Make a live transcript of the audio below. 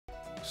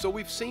So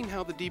we've seen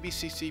how the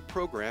DBCC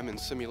program in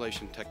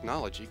simulation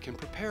technology can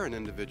prepare an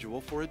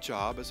individual for a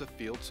job as a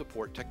field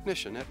support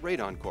technician at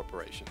Radon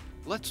Corporation.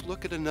 Let's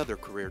look at another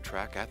career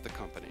track at the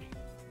company.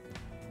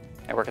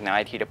 I work in the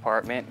IT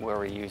department where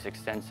we use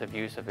extensive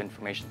use of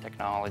information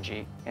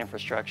technology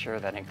infrastructure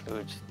that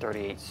includes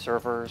 38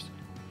 servers,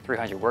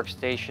 300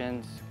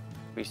 workstations.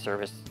 We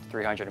service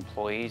 300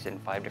 employees in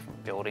 5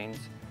 different buildings.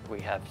 We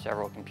have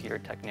several computer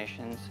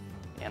technicians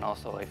and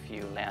also a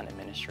few LAN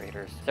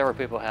administrators. Several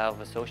people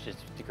have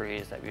associate's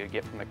degrees that we would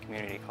get from a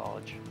community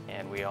college,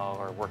 and we all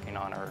are working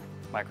on our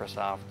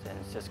Microsoft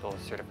and Cisco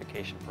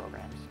certification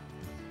programs.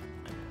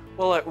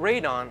 Well, at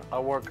Radon,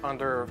 I work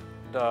under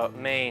the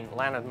main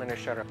LAN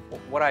administrator.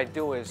 What I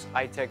do is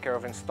I take care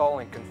of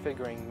installing,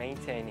 configuring,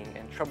 maintaining,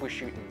 and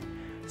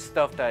troubleshooting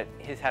stuff that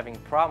he's having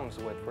problems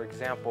with. For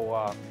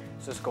example,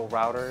 Cisco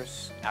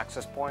routers,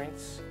 access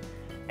points,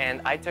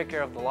 and I take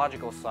care of the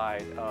logical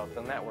side of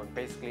the network.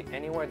 Basically,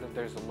 anywhere that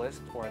there's a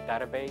list or a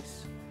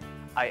database,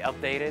 I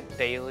update it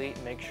daily,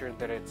 make sure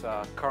that it's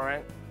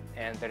current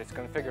and that it's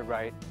configured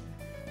right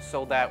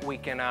so that we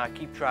can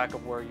keep track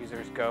of where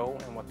users go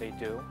and what they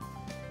do.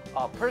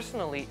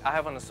 Personally, I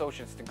have an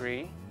associate's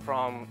degree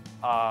from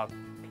a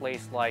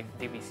place like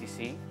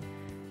DBCC,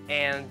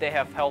 and they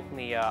have helped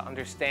me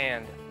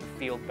understand the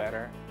field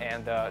better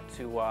and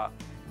to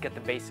get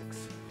the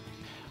basics.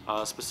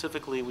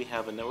 Specifically, we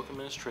have a network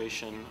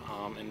administration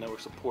and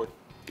network support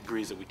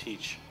degrees that we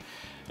teach.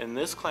 In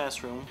this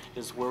classroom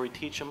is where we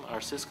teach them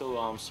our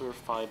Cisco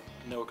Certified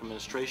Network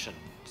Administration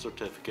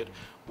certificate,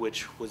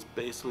 which was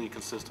basically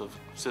consists of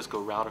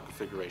Cisco router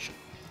configuration.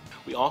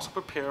 We also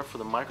prepare for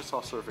the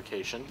Microsoft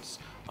certifications,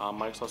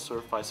 Microsoft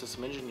Certified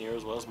System Engineer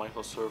as well as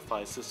Microsoft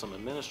Certified System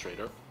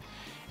Administrator.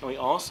 And we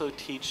also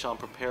teach,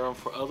 prepare them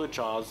for other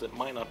jobs that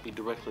might not be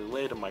directly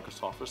related to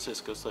Microsoft or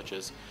Cisco, such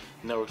as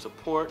network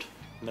support,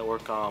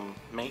 network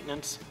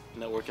maintenance,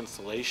 network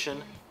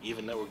installation,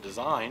 even network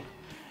design,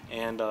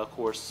 and of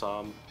course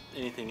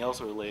anything else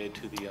related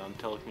to the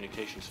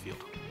telecommunications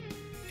field.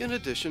 In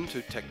addition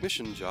to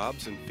technician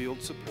jobs in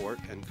field support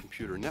and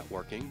computer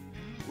networking,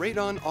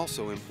 Radon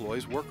also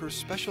employs workers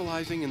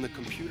specializing in the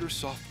computer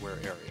software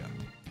area.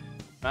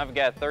 I've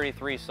got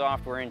 33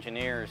 software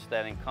engineers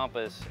that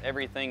encompass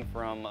everything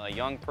from a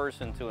young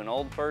person to an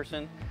old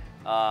person.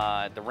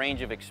 The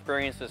range of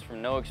experiences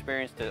from no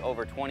experience to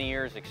over 20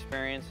 years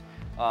experience,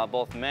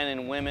 both men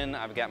and women.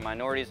 I've got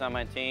minorities on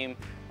my team.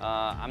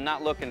 I'm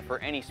not looking for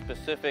any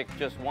specific,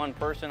 just one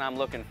person. I'm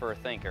looking for a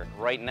thinker.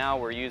 Right now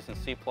we're using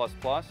C++,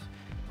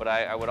 but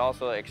I would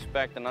also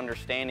expect an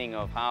understanding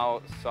of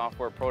how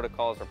software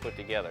protocols are put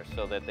together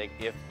so that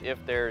if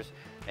there's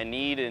a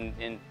need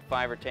in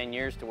 5 or 10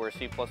 years to where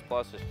C++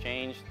 has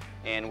changed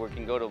and we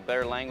can go to a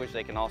better language,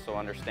 they can also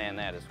understand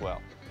that as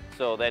well.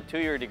 So that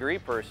 2-year degree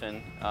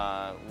person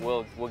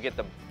will get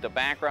the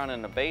background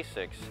and the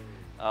basics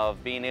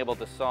of being able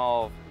to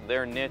solve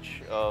their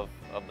niche of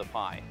the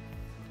pie.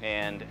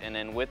 And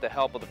then with the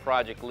help of the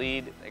project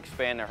lead,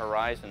 expand their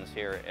horizons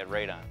here at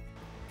Radon.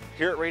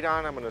 Here at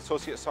Radon, I'm an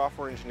associate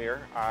software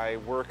engineer. I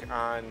work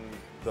on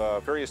the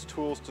various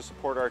tools to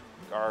support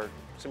our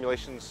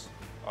simulations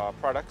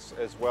products,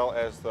 as well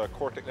as the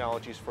core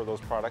technologies for those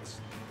products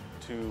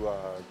to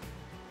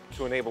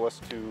enable us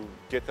to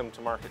get them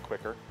to market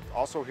quicker.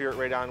 Also here at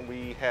Radon,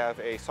 we have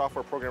a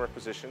software programmer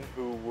position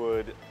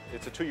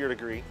it's a 2-year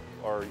degree,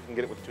 or you can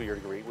get it with a 2-year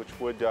degree, which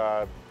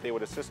they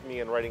would assist me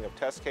in writing of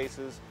test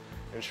cases,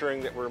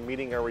 ensuring that we're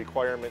meeting our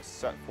requirements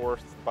set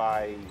forth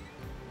by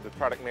the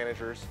product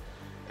managers,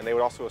 and they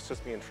would also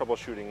assist me in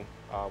troubleshooting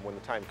when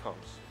the time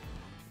comes.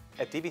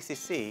 At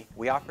DBCC,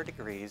 we offer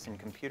degrees in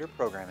computer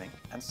programming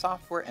and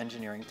software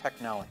engineering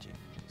technology.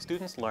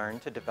 Students learn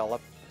to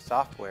develop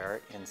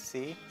software in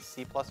C,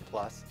 C++,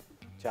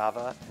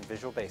 Java, and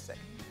Visual Basic.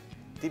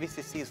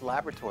 DBCC's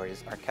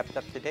laboratories are kept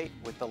up to date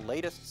with the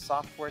latest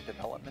software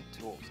development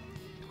tools.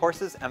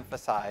 Courses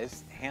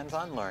emphasize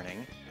hands-on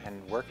learning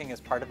and working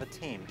as part of a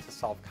team to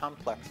solve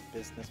complex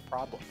business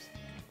problems.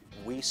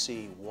 We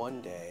see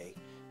one day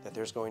that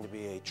there's going to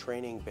be a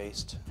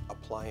training-based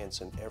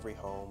appliance in every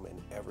home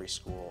and every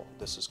school.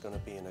 This is going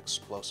to be an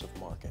explosive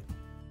market.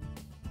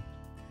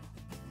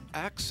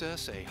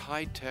 Access a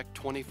high-tech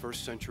 21st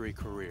century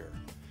career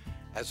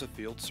as a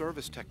field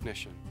service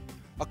technician,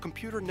 a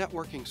computer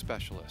networking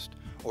specialist,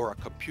 or a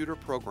computer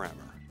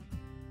programmer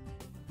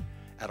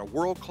at a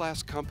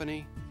world-class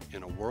company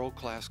in a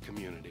world-class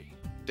community.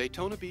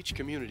 Daytona Beach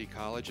Community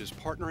College is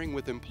partnering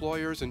with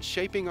employers and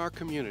shaping our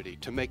community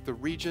to make the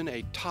region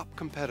a top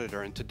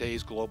competitor in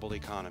today's global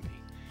economy.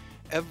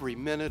 Every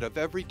minute of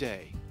every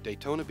day,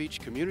 Daytona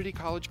Beach Community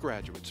College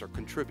graduates are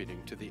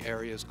contributing to the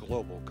area's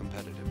global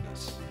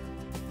competitiveness.